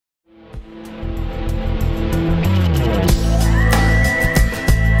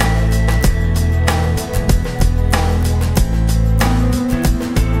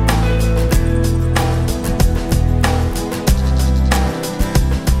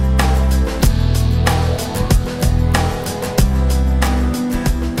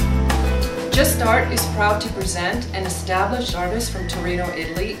Art is proud to present an established artist from Torino,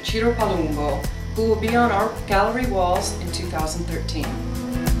 Italy, Ciro Palumbo, who will be on our gallery walls in 2013.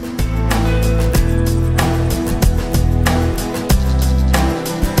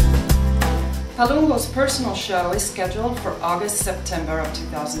 Palumbo's personal show is scheduled for August-September of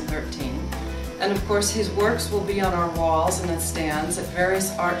 2013, and of course his works will be on our walls and at stands at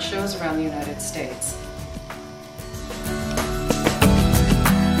various art shows around the United States.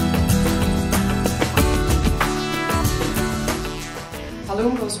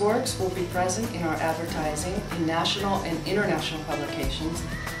 Palumbo's works will be present in our advertising in national and international publications,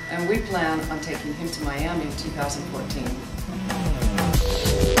 and we plan on taking him to Miami in 2014.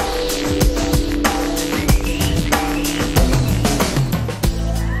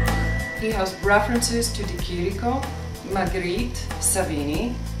 He has references to the Chirico, Magritte,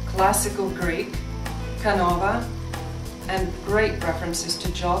 Savini, classical Greek, Canova, and great references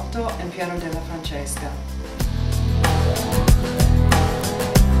to Giotto and Piano della Francesca.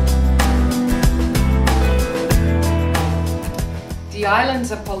 The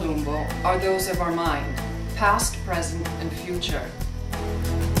islands of Palumbo are those of our mind, past, present, and future.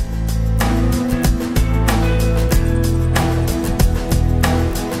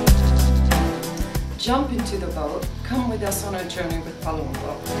 Jump into the boat, come with us on a journey with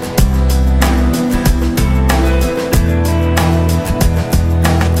Palumbo.